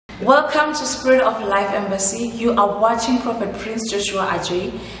Welcome to Spirit of Life Embassy. You are watching Prophet Prince Joshua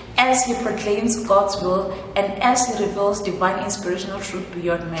Adjei as he proclaims God's will and as he reveals divine inspirational truth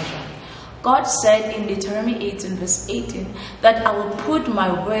beyond measure. God said in Deuteronomy 18 verse 18 that I will put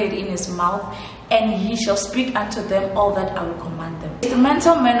my word in his mouth and he shall speak unto them all that I will command them. The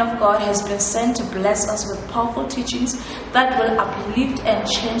mental man of God has been sent to bless us with powerful teachings that will uplift and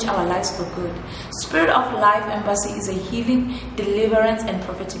change our lives for good. Spirit of Life Embassy is a healing, deliverance and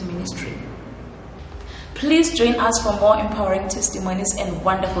prophetic ministry. Please join us for more empowering testimonies and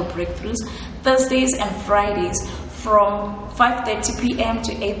wonderful breakthroughs Thursdays and Fridays from 5:30 p.m.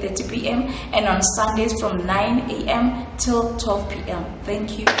 to 8:30 p.m. and on Sundays from 9 a.m. till 12 p.m.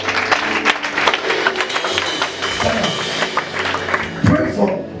 Thank you. Pray for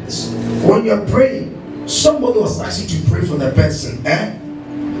when you're praying, somebody was asking you to pray for the person,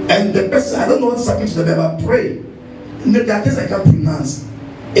 and the person, I don't know what's happening to them, but pray. There are things I can't pronounce.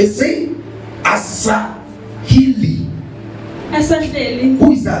 Is it Asahili? Asahili.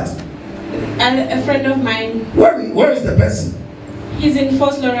 Who is that? A friend of mine. Where is the person? He's in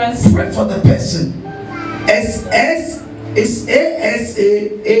Fort Lawrence. Pray for the person. S is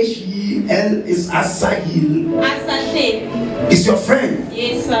ASAHEL is Asahil. Asahil. Is your friend?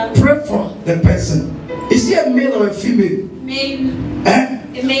 Yes, sir. Pray for the person. Is he a male or a female? Male. A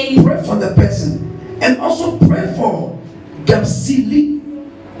male. Pray for the person. And also pray for Gapsili.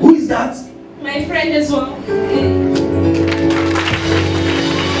 Who is that? My friend as well.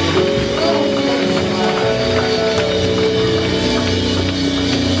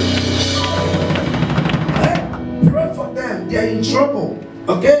 Pray for them. They are in trouble.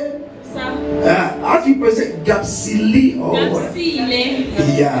 Okay? Sir. How do you present Gapsili or Gapsili?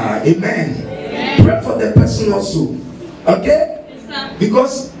 Yeah, amen. Pray for the person also. Okay? Sir.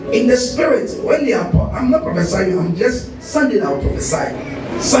 Because in the spirit, when they are, I'm not prophesying, I'm just Sunday I'll prophesy.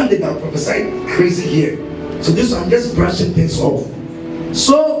 Sunday I'll prophesy crazy here. So this I'm just brushing things off.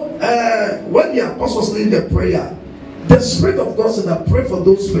 So when the apostles lead the prayer, the Spirit of God said that pray for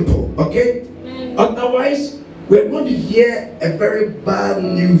those people. Okay? Otherwise, we're going to hear a very bad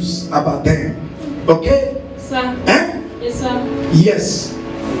news about them. Okay? Sir. Yes, sir. Yes.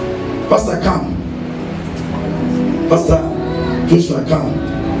 Pastor, come. Pastor Joshua, come.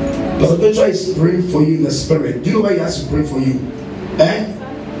 Pastor Joshua is praying for you in the spirit. Do you know why he has to pray for you?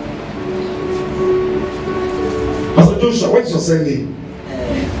 Pastor Joshua, what's your surname?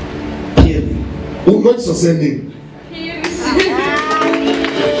 Kelly. What's your surname?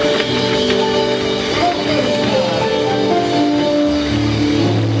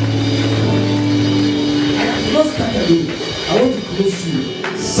 I want to close you.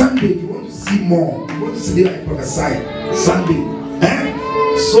 Sunday, you want to see more. You want to see like prophesy. Sunday.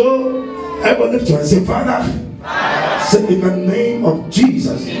 So, everyone lift your hand and say, Father, say in the name of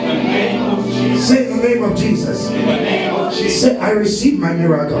Jesus. In the name of Jesus. Say in the name of Jesus. In the name of Jesus. Say, I receive my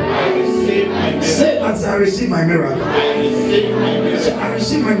miracle. I receive my miracle. Say, as I receive my miracle. I receive my miracle. Say, I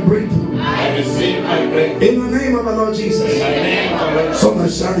receive my breakthrough. I receive my breakthrough. In the name of the Lord Jesus. In the name of the Lord Jesus. Someone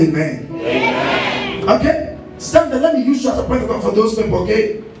shout amen. Amen. Okay? Stand there, let me use you as a point of God for those people,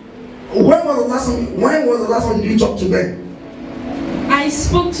 okay? When was the last time you talked to them? I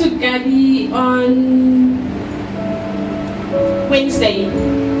spoke to Gabby on Wednesday.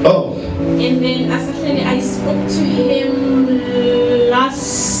 Oh. And then Asahili, I spoke to him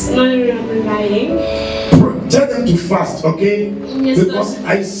last. No, I'm lying. Tell them to fast, okay? Yes, because sir.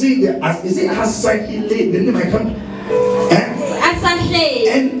 I see the is it Asahili, the name I come. Asahili.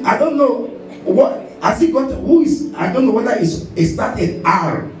 And I don't know what. Has he got who is? I don't know whether it's that in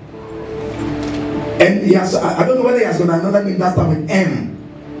R. And he has. I don't know whether he has got another name that time with M.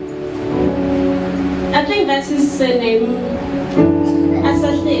 I think that's his surname.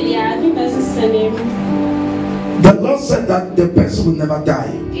 Yeah, I think that's his surname. The Lord said that the person will never die.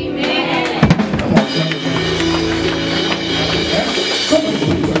 Amen. Come on,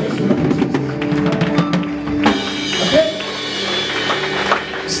 okay?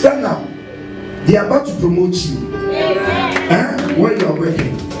 Stand up. They are about to promote you. Where you are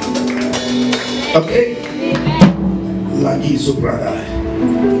working. Okay? Lucky so brother.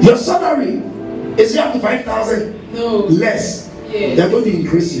 Your salary is it up to 5,000? No. Less. Yes. They are going to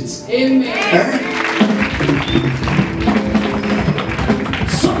increase it. Amen.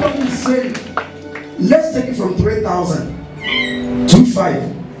 Somebody is saying, let's take it from 3,000 to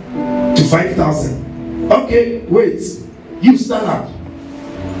 5,000. Okay, wait. You stand up.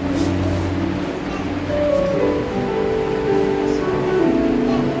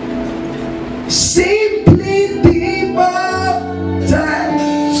 Simply devoted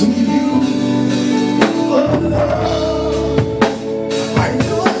to you. I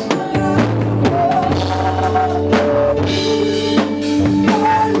know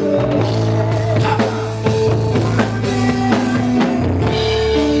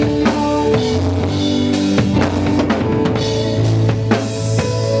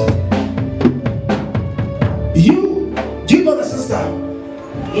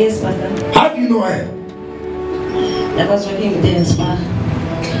where? I was working with the spa.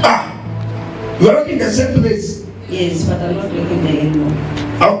 Ah, you are working in the same place. Yes, but I'm not working there anymore.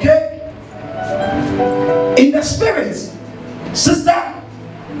 Okay. In the spirit, sister,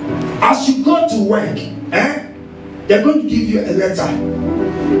 as you go to work, they're going to give you a letter,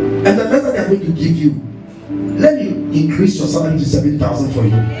 and the letter they're going to give you, let me increase your salary to 7,000 for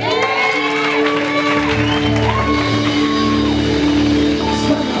you.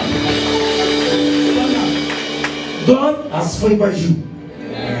 God has favored you.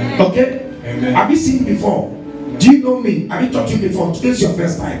 Okay? Amen. Have you seen me before? Do you know me? Have you talked to me before? Today is your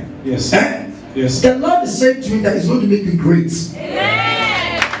first time. Yes. Yes. The Lord is saying to me that He's going to make you great.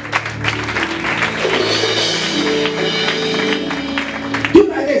 Do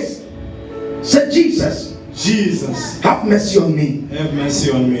like this. Say, Jesus. Jesus. Have mercy on me. Have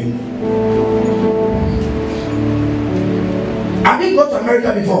mercy on me. Have you gone to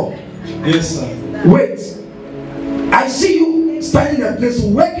America before? Yes, sir. Wait. I see you standing in a place,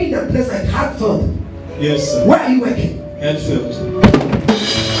 working in a place like Hartford. Yes, sir. Where are you working? Hatfield.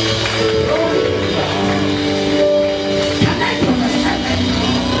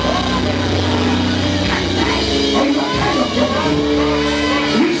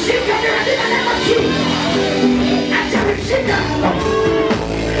 Receive your miracle in the name of Jesus. As you receive them,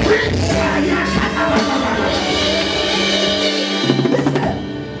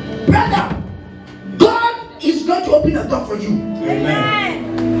 listen, brother, God is going to open a door for you. Amen.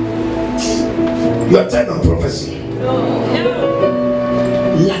 You are tired of prophecy.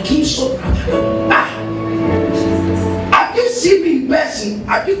 Lucky so have you seen me in person?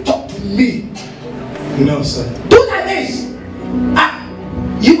 Have you talked to me? No, sir. Do like this.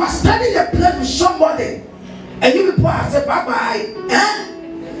 You are standing in a place with somebody, and you people have said bye bye.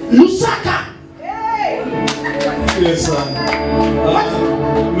 Lusaka. Yes, sir.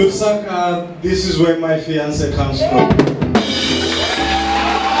 Lusaka, this is where my fiance comes from.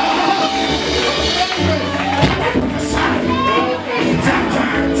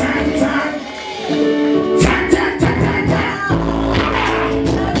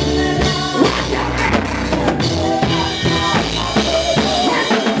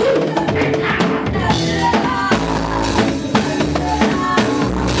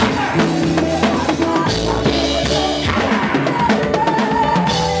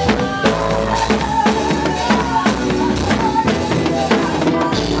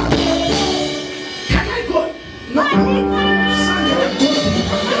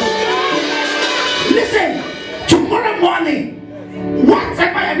 Listen, tomorrow morning,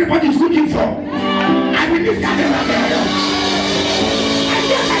 whatever everybody is looking for, I will lift that miracle. I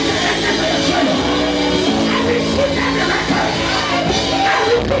will lift that miracle. I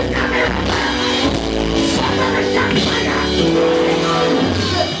will lift that miracle. Somebody shout fire.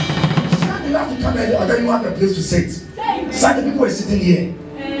 You have to come early, or then you have a place to sit. Sunday people are sitting here.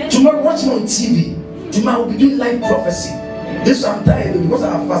 Tomorrow, watch me on TV. Tomorrow we'll be doing live prophecy. This I'm tired because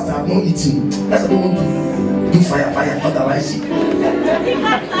I have fasted, I have not eaten. That's what I don't want to do fire, otherwise.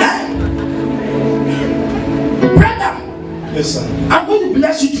 Brother, Yes, sir. I'm going to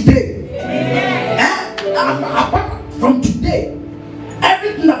bless you today. Apart from today,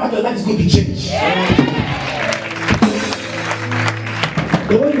 everything about your life is going to change.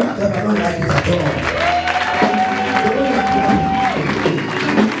 The way you are I don't like it at all.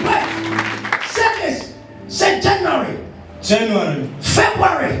 Say January,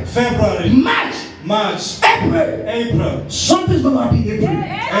 February, March, April. Something's going to happen in April.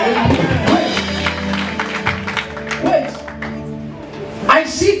 Wait. I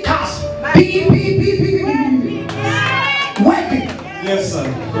see cars. Beep. Working. Yes, sir.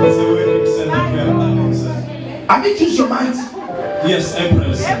 It's a wedding center we are planning, sir. Have you changed your mind? Yes,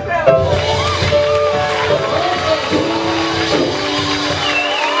 April, sir.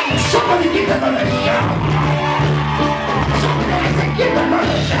 Somebody give them another shout. Somebody say, give them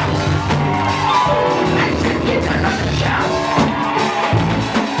another shout. I said, give them another shout.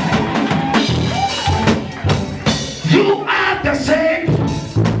 You are the same.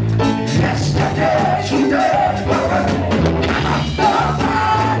 Yesterday, today,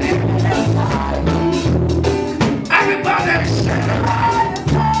 everybody say,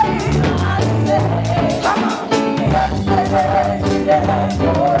 come on.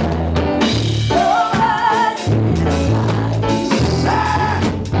 Say,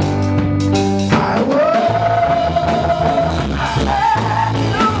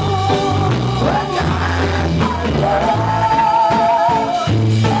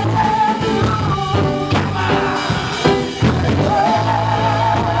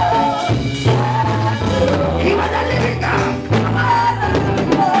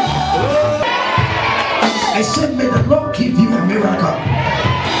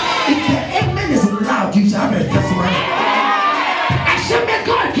 may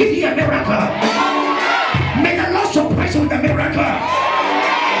God give you a miracle. May the Lord surprise you with a miracle.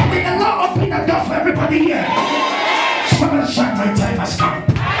 May the Lord open the door for everybody here. Somebody shout, my time has come.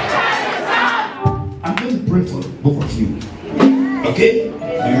 I'm going to pray for both of you. Okay?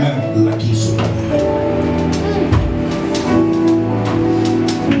 Amen. Lucky so.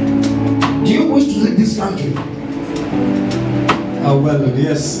 Do you wish to leave this country? Well,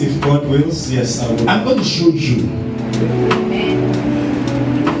 yes, if God wills, yes, I will. I'm going to show you.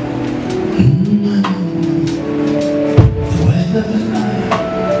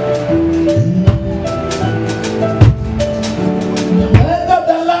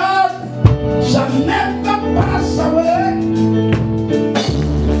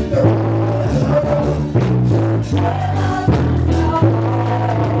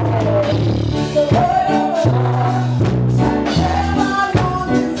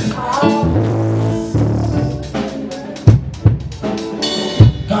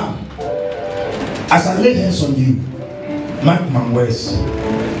 As I lay hands on you, mark my words,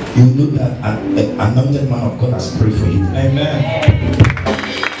 you will know that an anointed man of God has prayed for you. Amen.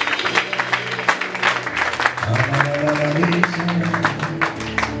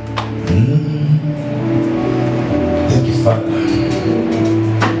 Thank you, Father.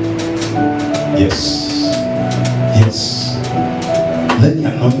 Yes. Yes. Let the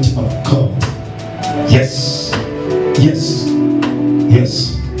anointing of God. Yes. Yes.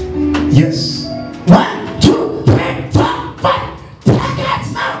 Yes. Yes. 1, 2, 3, 4, 5. Take it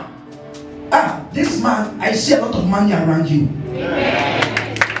now. This man, I see a lot of money around you.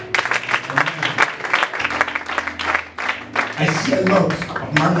 I see a lot of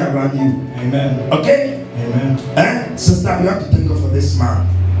money around you. Amen. Okay? Amen. Sister, you have to thank God for this man.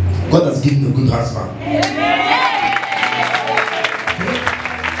 God has given you a good husband.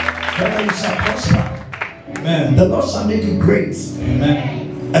 Father, you shall prosper. Amen. The Lord shall make you great. Amen.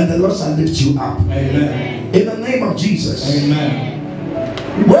 And the Lord shall lift you up. Amen. In the name of Jesus. Amen.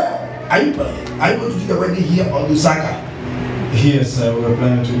 Where are you going to do the wedding here or Lusaka? Yes, we're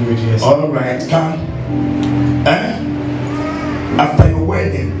planning to do it, yes. Alright, come. After your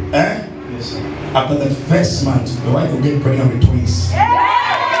wedding, Yes, sir. after the first month, the wife will get pregnant with twins.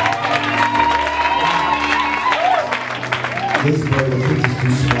 This boy will think is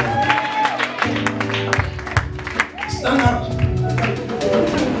too small. Stand up.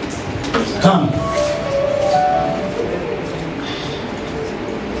 Come.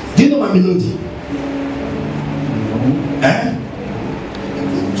 Do you know my melody?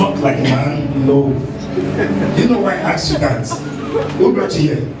 Talk like a man. No. Do you know why I asked you that? Who brought you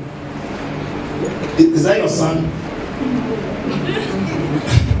here? Is that your son?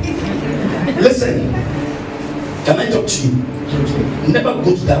 Listen. Can I talk to you? Never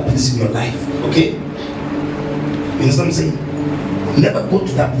go to that place in your life, okay? You understand what I'm saying? Never go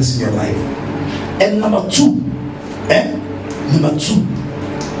to that place in your life. And number two,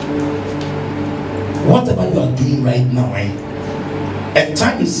 whatever you are doing right now, a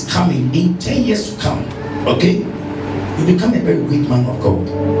time is coming in 10 years to come, okay? You become a very great man of God.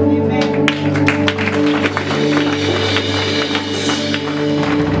 Amen.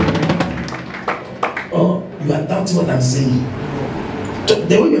 Oh, you are doubting what I'm saying.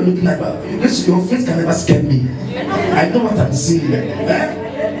 The way you're looking at this, your face can never scare me. I know what I'm saying.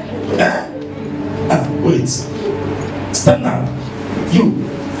 Wait. Stand up. You.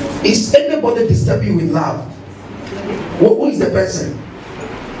 Is anybody disturbing you with love? Who is the person?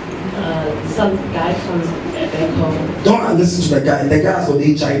 Some guy from back home. Don't listen to the guy. The guy has got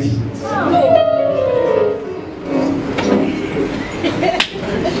HIV.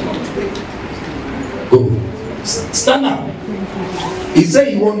 Go. Stand up. He said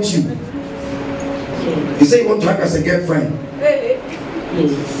he wants you. He said he wants to have as a girlfriend.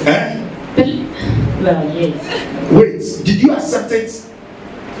 Yes. Well, yes. Wait, did you accept it?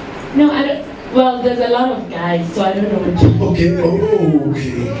 No, I don't. Well, there's a lot of guys, so I don't know which one. Okay,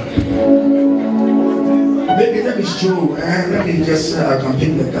 okay. Maybe let me show, let me just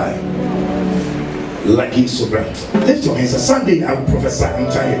accompany the guy. Like he's so bright. Lift your hands. Sunday I will prophesy. I'm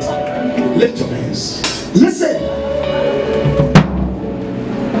tired. Lift your hands. Listen.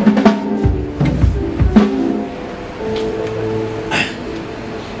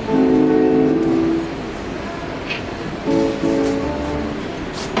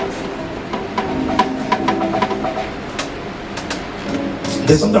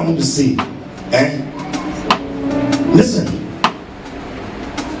 There's something I want to say. Listen.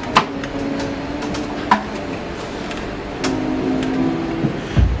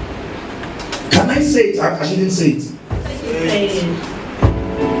 Can I say it? I shouldn't say it.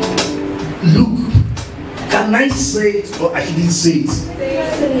 Look, Can I say it or I shouldn't say it? Say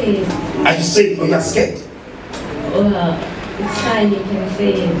it. I should say it or you're scared? Well, it's fine, you can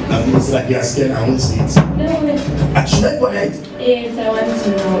say it. It's like you're scared, I won't say it. No. Should I go ahead? Yes, I want to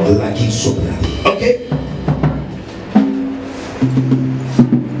know. Like it's so bad. Okay?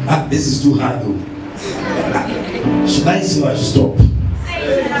 This is too hard though. Should I say or I should stop?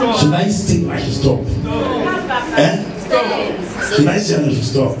 Should I stay or I should stop? Should I say or I should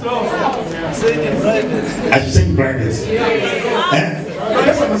stop? I should say in private.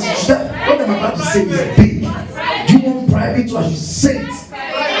 What I'm about to say is big. Do you want private or I should say it?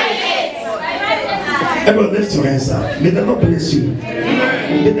 Everyone lift your hands up. May the Lord bless you.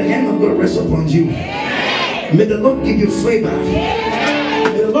 May the hand of God rest upon you. May the Lord give you favor.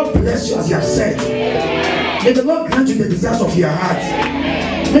 May the Lord bless you as you have said. May the Lord grant you the desires of your heart.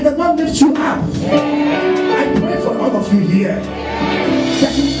 May the Lord lift you up. I pray for all of you here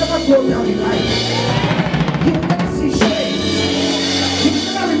that you will never go down in life. You will never see shame. You will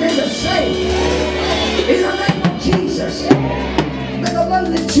never remain the same. In the name of Jesus, may the Lord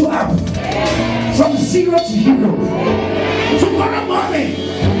lift you up from zero to hero. Tomorrow morning,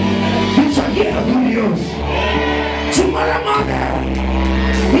 you shall hear good news. Tomorrow morning,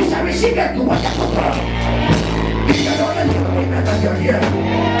 you shall receive a good word. In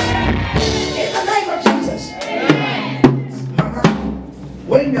the name of Jesus. Mama,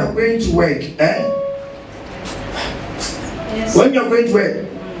 when you are going to work, Yes. When you are going to work,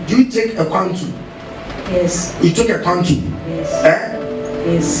 do you take a quantum? Yes. You took a quantum. Yes.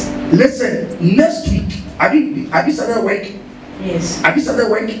 Yes. Listen, next week, have you started work? Yes. Have you started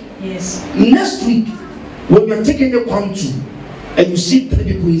work? Yes. Next week, when you are taking the quantum and you see 3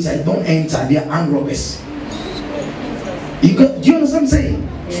 people inside, don't enter, they are armed robbers. Do you understand what I'm saying?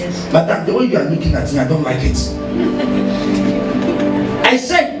 Yes. But the way you are looking at me, I don't like it. I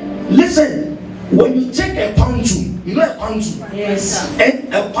said, listen, when you take a quantum, you know a quantum? Yes.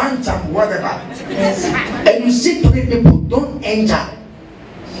 And a quantum, whatever. Yes. And you see 3 people, don't enter.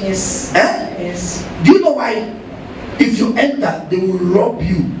 Yes. Yes. Do you know why? If you enter, they will rob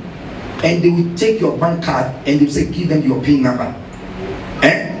you and they will take your bank card and they will say, give them your PIN number.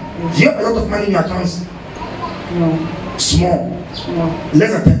 Do you have a lot of money in your accounts? No. Small.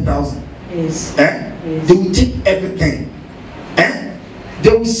 Less than 10,000. Yes. Yes. They will take everything. They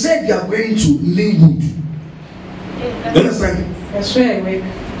will say they are going to Linwood. You understand? That's where I work.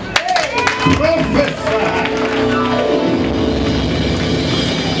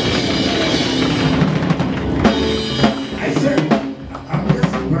 I said, I'm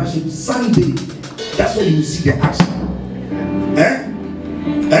just brushing Sunday. That's when you will see the action.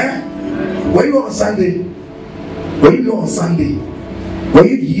 Were you on Sunday? Were you here on Sunday? Were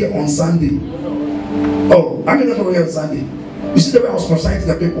you here on Sunday? Oh, how many of you were here on Sunday? You see the way I was prophesying to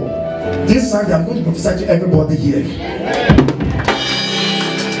the people. This Sunday I'm going to prophesy to everybody here.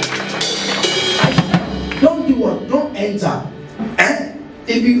 Don't do what? Don't enter.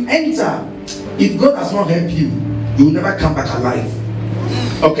 If you enter, if God has not helped you, you will never come back alive.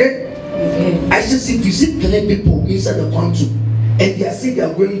 Okay? I just if you see 10 people inside the country and they are saying they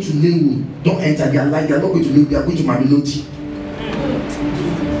are going to Linwood, don't enter their life. They are not going to Linwood, they are going to Maminoti.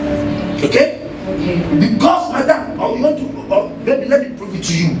 Okay? Because, madam, or you want to, let me prove it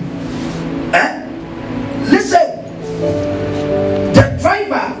to you. Listen, the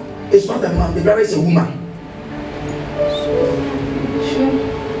driver is not a man, the driver is a woman. Sure.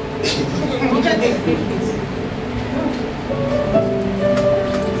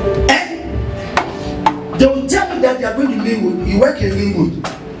 And they will tell you that they are going to Linwood. You work in Linwood,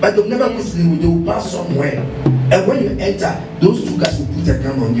 but they will never go to Linwood. They will pass somewhere. And when you enter, those 2 guys will put a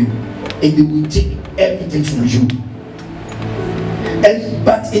gun on you. And they will take everything from you.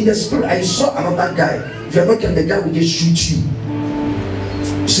 But in the spirit, I saw another guy. If you're not careful, the guy will just shoot you.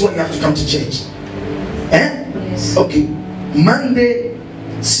 You see why you have to come to church? Yes. Okay. Monday,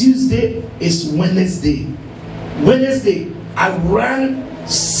 Tuesday is Wednesday. Wednesday, around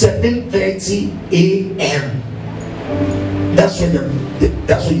 7:30 a.m. That's when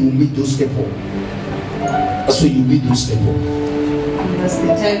you meet those people. That's when you meet those people. That's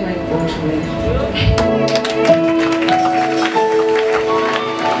the time I go to work.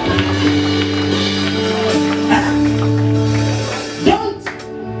 Don't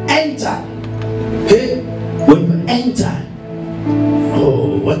enter. Okay? When you enter,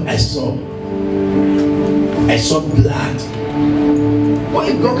 oh, what I saw blood. What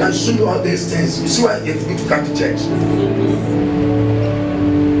if God can show you all these things? You see why it's good to come to church?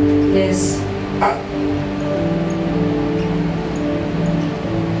 Yes.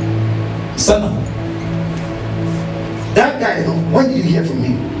 Son, that guy, when did you hear from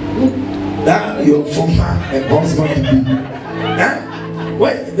him? That you're from a boss going to be? Huh?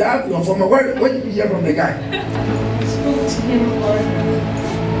 Where did you hear from the guy? I spoke to him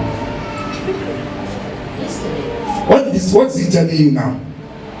yesterday. What's he telling you now?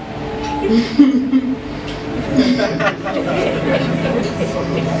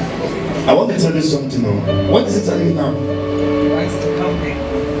 I want to tell you something. What is he telling you now? He wants to come back.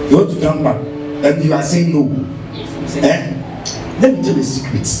 You want to come back, and you are saying no. Eh? Let me tell you the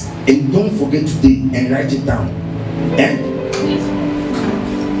secrets, and don't forget today and write it down. Eh?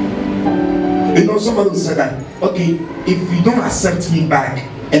 You know, somebody will say that, okay, if you don't accept me back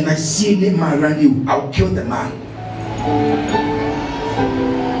and I see any man around you, I'll kill the man.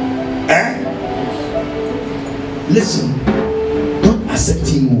 Eh? Listen, don't accept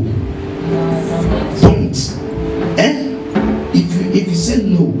him. Don't. Eh? If you say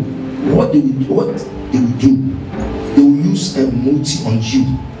no, what they will do? They will use a motive on you.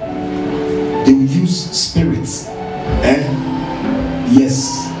 They will use spirits. Eh?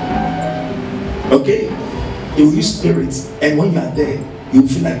 Yes. Okay? They will use spirits. And when you are there, you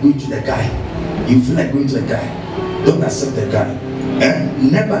feel like going to the guy. Don't accept the guy. Eh?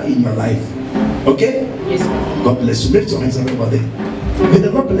 Never in your life. Okay? Yes. God bless you. Lift your hands, everybody. May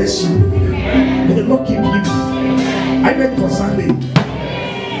the Lord bless you. May the Lord keep you. I wait for Sunday.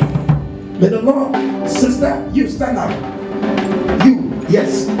 May the Lord, sister, you stand up. You,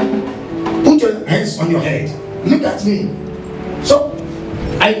 yes. Put your hands on your head. Look at me. So,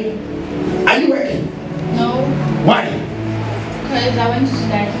 are you working? No, Why? because I went to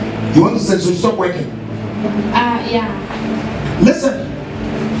study. You want to say so? Stop working. Yeah. Listen.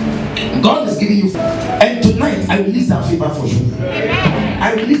 God is giving you, and tonight I release that favor for you.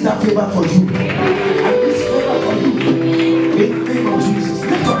 I release that favor for you. I release favor for you. In the name of Jesus.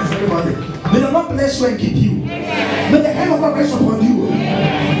 Lift your hands, everybody. May the Lord bless you and keep you. May the hand of God rest upon you.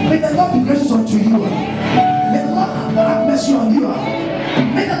 May the Lord be gracious unto you. May the Lord have mercy on you.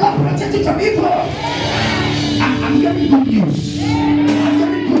 May the Lord protect you from evil. I'm getting good news. I'm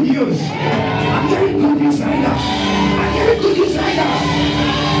getting good news. I'm getting good news right now. I'm getting good news right now.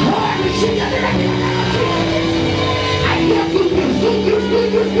 I hear good news.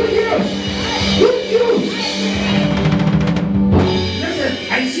 Listen,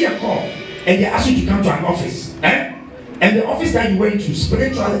 I see a call, and they ask you to come to an office. Eh? And the office that you went to,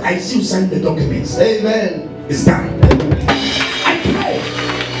 spiritually, I see you sign the documents. Amen. It's done. I pray.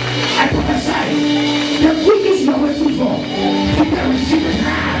 I prophesy. The good news you are waiting for, you can receive it now.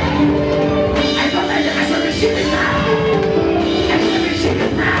 I don't like it. I shall receive it now. I shall receive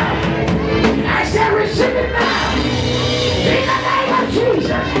it now. I shall receive it now. In the name of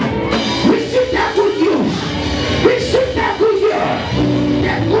Jesus. Receive that good news. Receive that good news.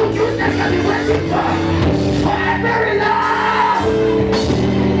 That good news that you have been waiting for a very long.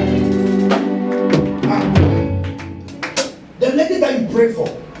 The lady that you pray for.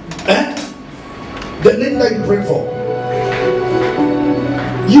 Eh? The lady that you pray for.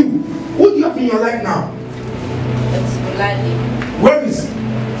 You. Who do you have in your life now? It's Vladi. Where is he?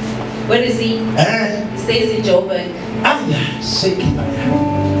 Where is he? He stays in Joburg.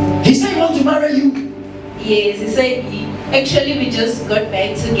 He said he wants to marry you. Yes, he said actually we just got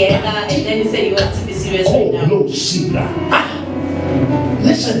back together and then he said he wants to be serious right now. No, Shibra.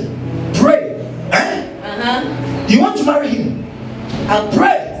 Listen, pray. You want to marry him? I'll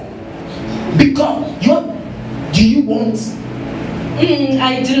pray. Because do you want?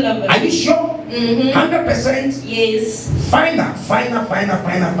 I do love him. Are you sure? 100%? Yes. Final.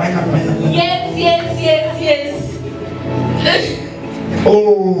 Yes.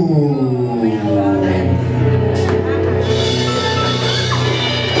 Oh.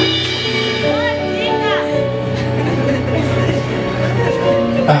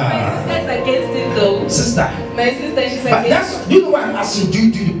 Against it though. Sister. My sister, she's but against that's, you know why I'm asking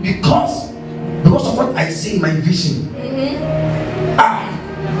you to do because of what I see in my vision.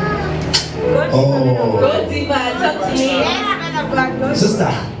 Go deeper, talk to me.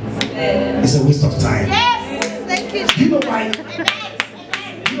 Sister, it's a waste of time. Yes, thank you. You know why?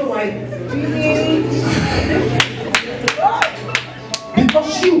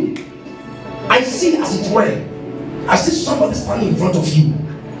 Because I see as it were, I see somebody standing in front of you.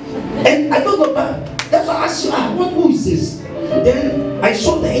 And I don't know, but that's why I asked you, who is this? Then I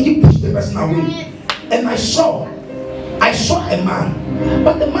saw the angel push the person away. And I saw a man.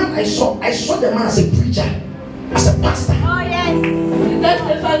 But the man I saw the man as a preacher, as a pastor. Oh, yes. That's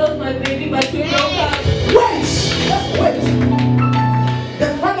the father of my baby, but we broke up. Wait. The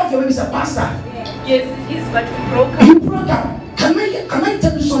father of your baby is a pastor. Yes, it is, but we broke up. You broke up. Can I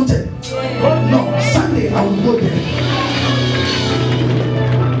tell you something? No, Sunday I will go there.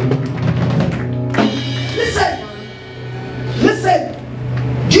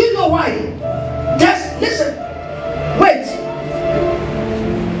 why? Just listen. Wait.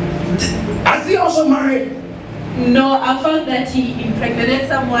 Has he also married? No, I found that he impregnated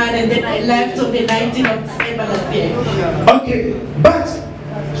someone and then I left on the 19th of December last year. Okay, but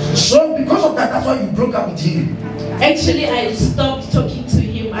so because of that, that's why you broke up with him. Actually, I stopped talking to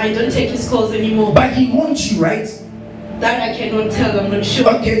him. I don't take his calls anymore. But he wants you, right? That I cannot tell, I'm not sure.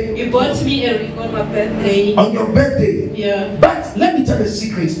 Okay. He bought me a ring on my birthday. On your birthday? Yeah. But let me tell you a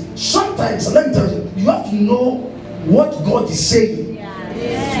secret. Sometimes, let me tell you, you have to know what God is saying.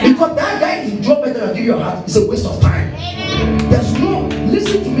 Because that guy in job better than give your heart is a waste of time. There's no,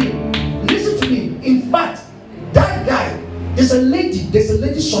 listen to me. Listen to me. In fact, that guy, there's a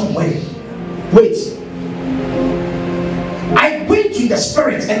lady somewhere. Wait. I went to the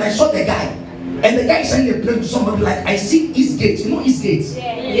spirit and I saw the guy. And the guy is sending a plane to somebody like, I see Eastgate. You know Eastgate?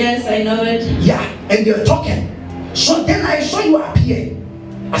 Yes, I know it. Yeah, and they're talking. So then I saw you appear.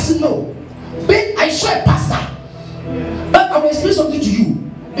 I said, no. But I saw a pastor. But I will explain something to you.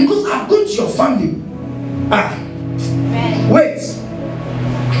 Because I've gone to your family. Wait.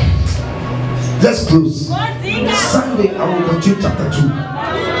 Let's close. Sunday I will continue chapter 2.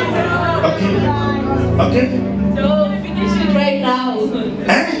 Okay? Okay? No, finish it right now.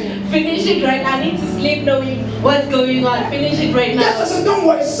 Finish it right now. I need to sleep knowing what's going on. Finish it right now. Yes, I said, don't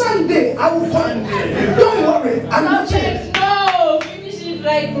worry. Sunday I will come. Don't worry. I'm not here. No, finish it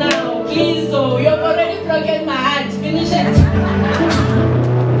right now. Please, oh, you've already broken my heart. Finish it.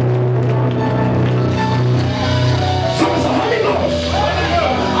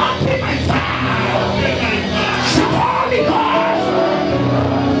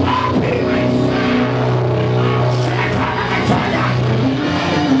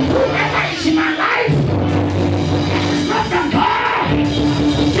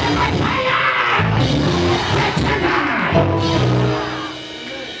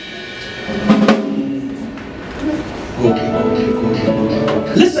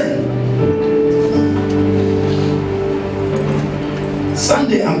 Listen.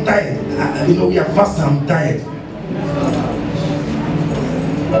 Sunday, I'm tired. We are fasting. I'm tired.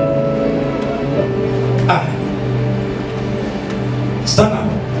 Stand up.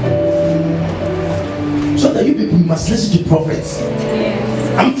 So that you people must listen to prophets.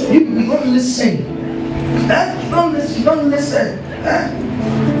 I'm telling you, you don't listen. You don't listen. You don't listen.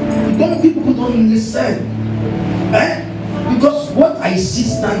 People don't listen. Because what I see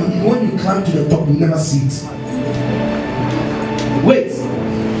standing, when you climb to the top, you never see it. Wait.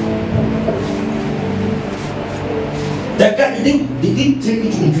 That guy, they didn't take me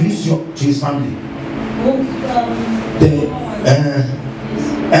to introduce you to his family.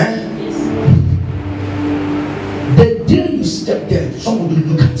 The day you step there, somebody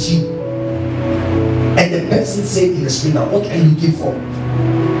look at you, and the person said in the spirit, what are you looking for?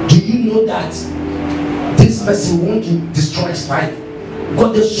 Do you know that this person wants to destroy his life?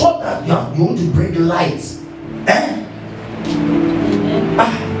 Because they saw that you want to bring light.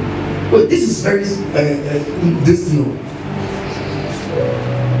 Well, this is very this thing.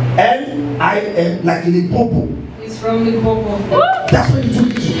 L-I-M, like in Limpopo. He's from Limpopo. That's what you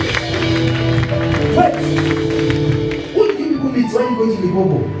took to. Wait. Who do you people meet when you go to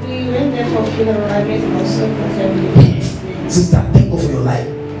Limpopo? We went there for funeral. I met myself and family. Sister, thank God for your life.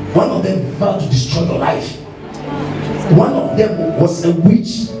 One of them vowed to destroy your life. One of them was a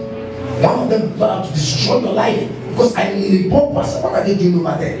witch. One of them vowed to destroy your life. Because I'm in Limpopo. I said, what are they doing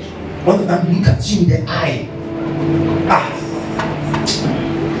over there? One of them look at you with the eye.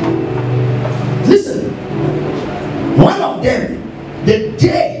 Listen. One of them, the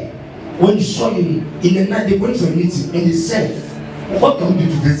day when you saw you in the night, they went to a meeting and they said, what can we do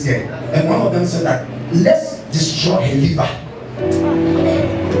to this guy? And one of them said that, let's destroy her liver.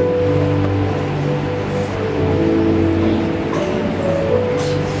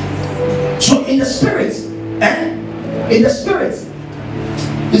 So in the spirit,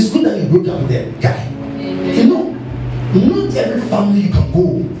 it's good that you broke up with that guy. You know, not every family you can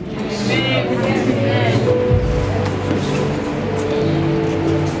go.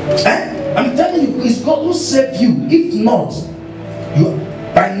 I'm telling you, it's God who saved you. If not, you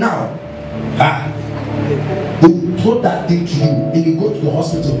by now, they will throw that thing to you and you go to the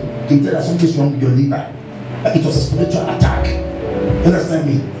hospital. They tell that something's wrong with your liver. It was a spiritual attack. You understand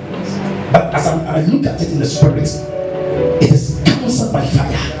me? But as I look at it in the spirit, it is cancelled by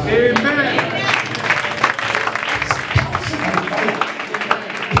fire. Amen.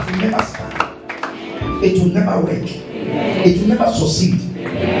 It will never stand. It will never work. It will never succeed.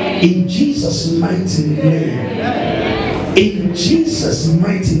 In Jesus' mighty name. In Jesus'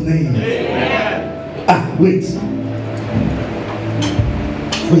 mighty name. Wait.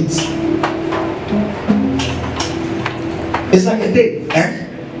 Wait. It's like a day,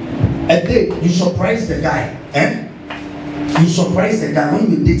 A day, you surprise the guy, You surprise the guy when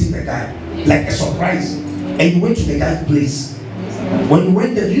you're dating the guy, like a surprise, and you went to the guy's place. When you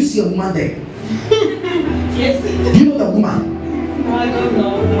went there, you see a woman there. Yes. Do you know the woman? No, I don't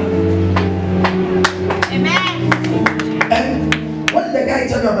know. Amen. And what did the guy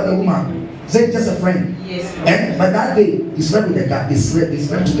tell you about the woman? Say just a friend. Yes. And but that day, he slept with the guy. They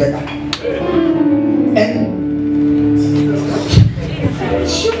slept together. And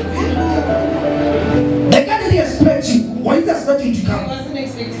the guy didn't expect you. Why did he expect you to He come? wasn't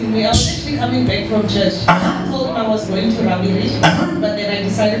expecting me. I was actually coming back from church. I told him I was going to Ramirez, but then I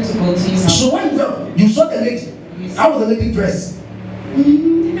decided to go to his house. So when you saw the lady, Yes. how was the lady dressed?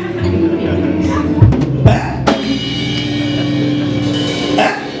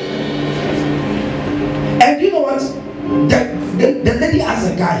 And you know what? The lady asked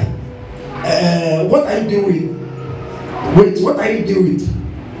the guy, what are you doing? Wait, what are you doing?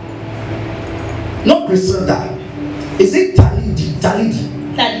 Not Griselda. Is it Talidi? Tali.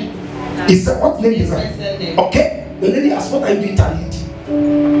 Is that what name is Yes, my that? surname. Okay. The lady asked, what are you doing, Talidi?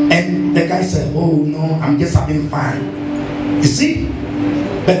 And the guy said, oh no, I'm just having fun. You see?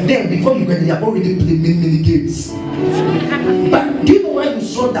 But then before you get, you have already played many games. But do you know why you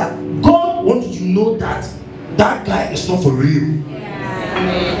saw that? God wanted you to know that that guy is not for real.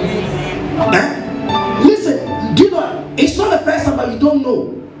 Listen, do you know? It's not the first time, but you don't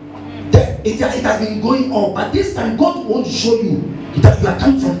know. That it has been going on. But this time, God wants to show you that you are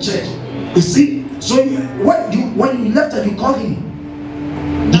coming from church. You see? So when you left her, you called him.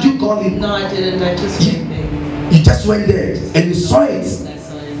 Did you call him? No, I didn't. I just went there. You just went there and you saw it. I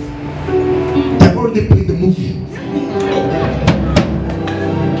saw it. They've already played the movie.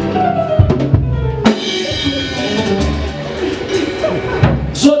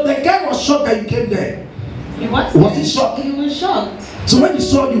 So the guy was shocked that you came there. He was. Was he shocked? He was shocked. So when he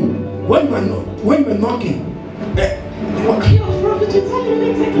saw you, when you were knocking, what? Yo, Prophet, you tell him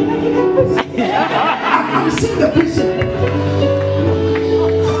exactly like I'm seeing the picture.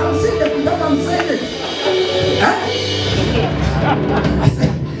 I'm seeing the picture. I'm saying it. I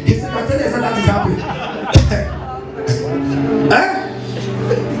said, he said, I tell you that is happening.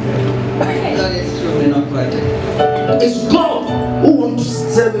 That is true, we're not quite. It's God who wants to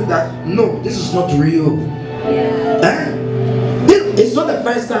tell you that no, this is not real. It's not the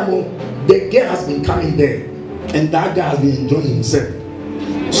first time the girl has been coming there and that guy has been enjoying himself.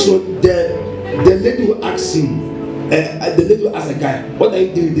 So the lady will ask him, the lady will ask the guy, what are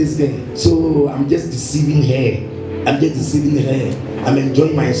you doing this day? So I'm just deceiving her. I'm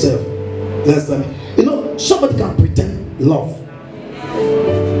enjoying myself. That's you know, somebody can pretend love.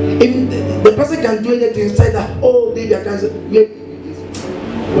 If the person can do anything, say that, oh baby, I can say,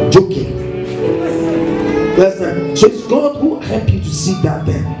 joking. That's time. So it's God who help you to see that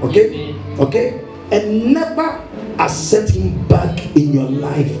then. Okay? And never accept him back in your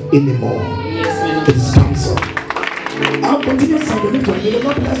life anymore. It is cancelled. I'll continue saying the name.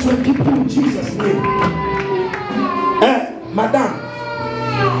 God bless you and keep you in Jesus' name. Madam,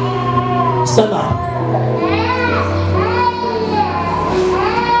 stand up.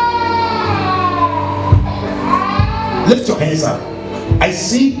 Lift your hands up. I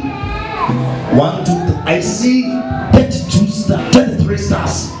see 1, 2, 3. I see 32 stars, 23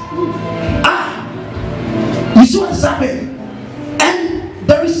 stars. You see what's happening? And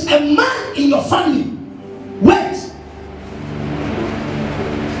there is a man in your family. Wait.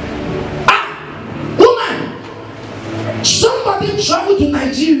 Woman. Somebody traveled to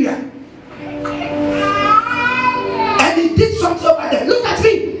Nigeria. And he did something over there. Look at me.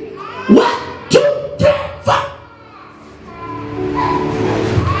 1, 2, 3, 4.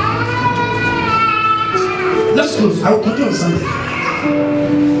 Let's close. I will continue on Sunday.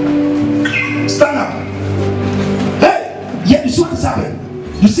 Stand up. Hey, yeah, you see what is happening?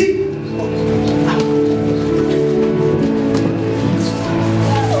 You see?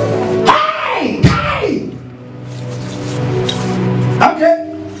 Hey! Okay.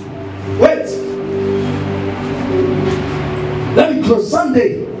 Wait. Let me close. Sunday.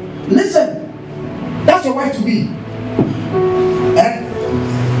 Listen. That's your wife to be.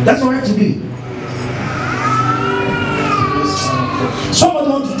 That's your wife to be. Somebody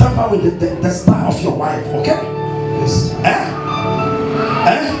wants to tamper with the star of your wife, okay? Yes.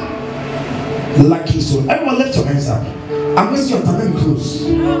 Lucky soul. Everyone lift your hands up. I'm wasting your time. Let me close.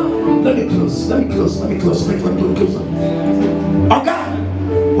 Let me close. Okay.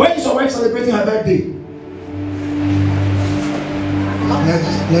 When is your wife celebrating her birthday?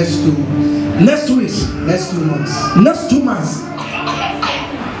 Next 2 months. Next 2 weeks. Next 2 months. Next 2 months.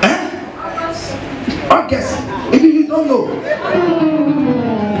 August. If you don't know.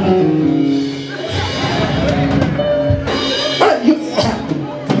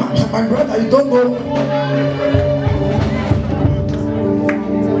 My brother, you don't know.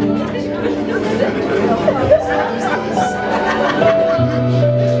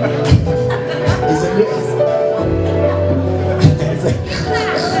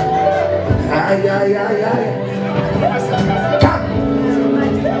 Come.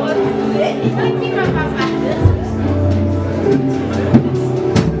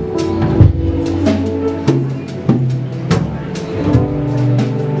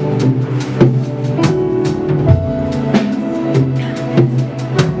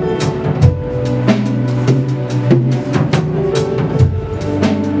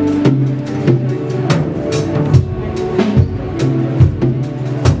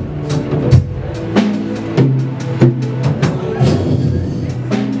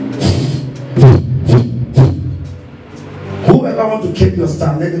 Whoever want to keep your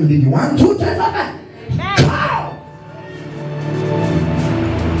star, let them lead you. 1, 2, 3, 4, 5. Wow!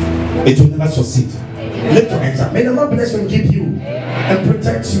 It will never succeed. Lift your hands up. May the Lord bless you and keep you and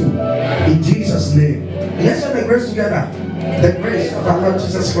protect you in Jesus' name. Let's share the grace together. The grace of our Lord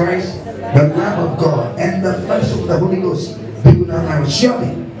Jesus Christ, the love of God, and the fellowship of the Holy Ghost be with us now.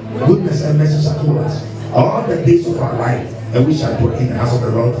 Surely, goodness and mercy shall follow us all the days of our life, and we shall dwell in the house of the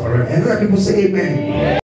Lord forever. And let people say amen.